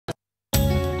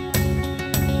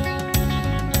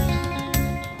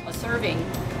serving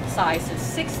size is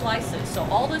 6 slices. So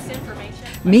all this information.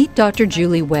 Meet Dr.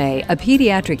 Julie Way, a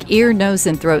pediatric ear, nose,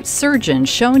 and throat surgeon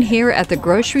shown here at the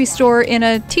grocery store in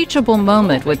a teachable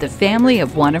moment with the family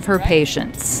of one of her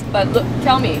patients. But look,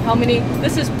 tell me, how many,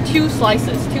 this is 2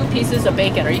 slices, 2 pieces of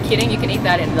bacon. Are you kidding? You can eat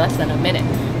that in less than a minute.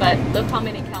 But look how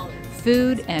many calories.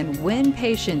 Food and when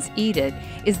patients eat it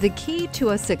is the key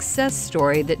to a success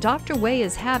story that Dr. Way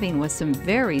is having with some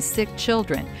very sick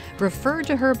children, referred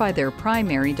to her by their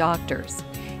primary doctors.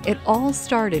 It all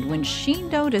started when she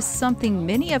noticed something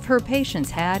many of her patients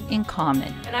had in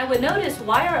common. And I would notice,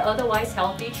 why are otherwise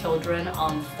healthy children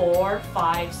on 4,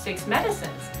 5, 6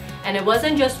 medicines? And it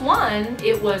wasn't just one,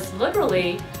 it was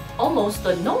literally almost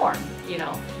the norm, you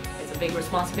know. It's a big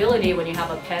responsibility when you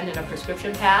have a pen and a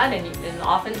prescription pad, and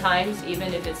oftentimes,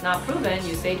 even if it's not proven,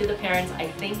 you say to the parents, I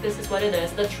think this is what it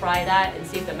is, let's try that and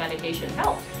see if the medication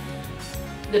helps.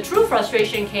 The true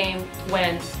frustration came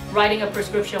when writing a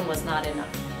prescription was not enough.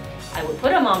 I would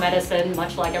put them on medicine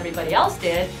much like everybody else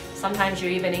did. Sometimes you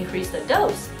even increase the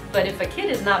dose. But if a kid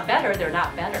is not better, they're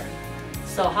not better.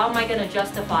 So how am I going to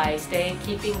justify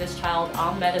keeping this child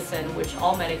on medicine, which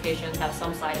all medications have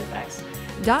some side effects?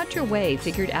 Dr. Way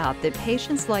figured out that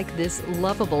patients like this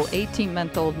lovable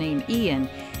 18-month-old named Ian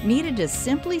needed to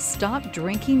simply stop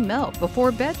drinking milk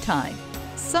before bedtime,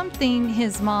 something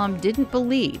his mom didn't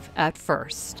believe at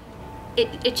first.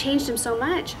 It changed him so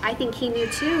much. I think he knew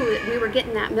too that we were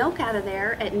getting that milk out of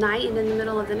there at night and in the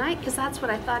middle of the night, because that's what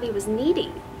I thought he was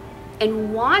needing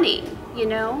and wanting, you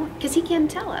know, because he couldn't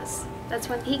tell us. That's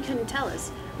what he couldn't tell us.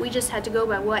 We just had to go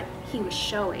by what he was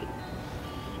showing.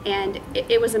 And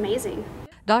it was amazing.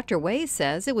 Dr. Way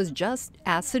says it was just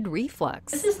acid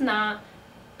reflux. This is not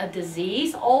a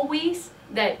disease always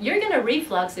that you're going to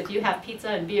reflux if you have pizza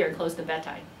and beer close to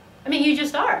bedtime. I mean, you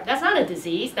just are. That's not a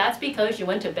disease. That's because you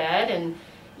went to bed and,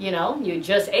 you know, you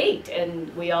just ate.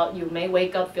 And you may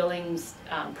wake up feeling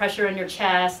pressure in your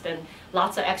chest and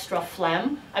lots of extra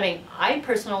phlegm. I mean, I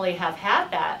personally have had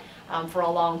that for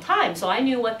a long time, so I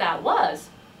knew what that was.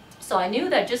 So I knew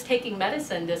that just taking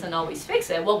medicine doesn't always fix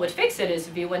it. What would fix it is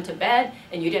if you went to bed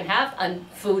and you didn't have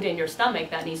food in your stomach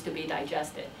that needs to be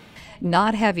digested.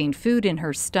 Not having food in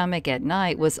her stomach at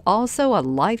night was also a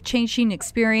life-changing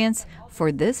experience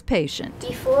for this patient.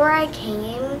 Before I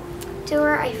came to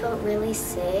her, I felt really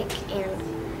sick, and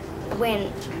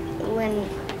when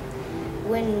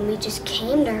we just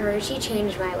came to her, she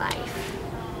changed my life.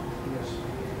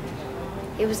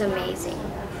 It was amazing.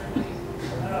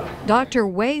 Dr.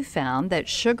 Way found that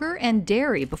sugar and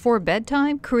dairy before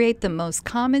bedtime create the most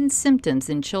common symptoms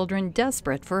in children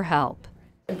desperate for help.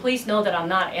 And please know that I'm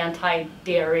not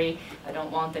anti-dairy. I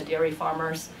don't want the dairy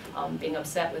farmers being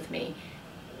upset with me.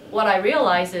 What I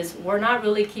realize is we're not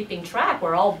really keeping track.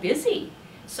 We're all busy.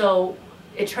 So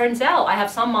it turns out I have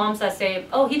some moms that say,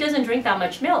 oh, he doesn't drink that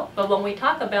much milk. But when we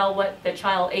talk about what the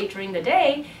child ate during the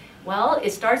day, well,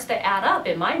 it starts to add up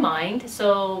in my mind.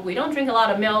 So we don't drink a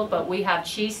lot of milk, but we have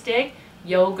cheese stick,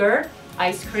 yogurt,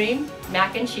 ice cream,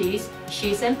 mac and cheese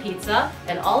and pizza,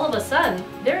 and all of a sudden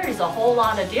there is a whole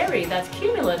lot of dairy that's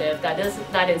cumulative, that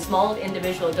in small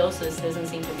individual doses doesn't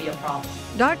seem to be a problem.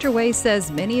 Dr. Way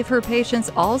says many of her patients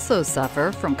also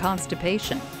suffer from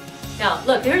constipation. Now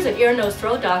look, there's an ear, nose,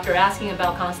 throat doctor asking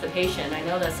about constipation. I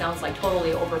know that sounds like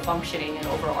totally over-functioning and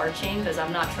overarching because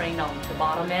I'm not trained on the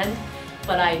bottom end,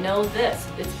 but I know this,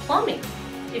 it's plumbing.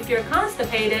 If you're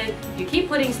constipated, you keep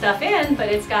putting stuff in, but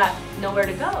it's got nowhere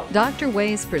to go. Dr.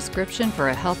 Way's prescription for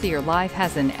a healthier life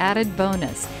has an added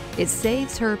bonus. It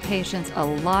saves her patients a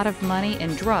lot of money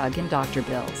in drug and doctor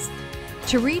bills.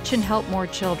 To reach and help more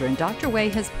children, Dr. Way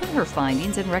has put her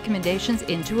findings and recommendations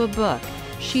into a book.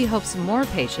 She hopes more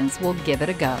patients will give it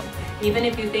a go. Even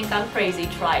if you think I'm crazy,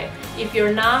 try it. If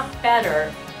you're not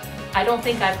better, I don't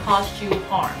think I've caused you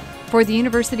harm. For the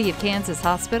University of Kansas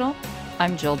Hospital,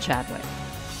 I'm Jill Chadwick.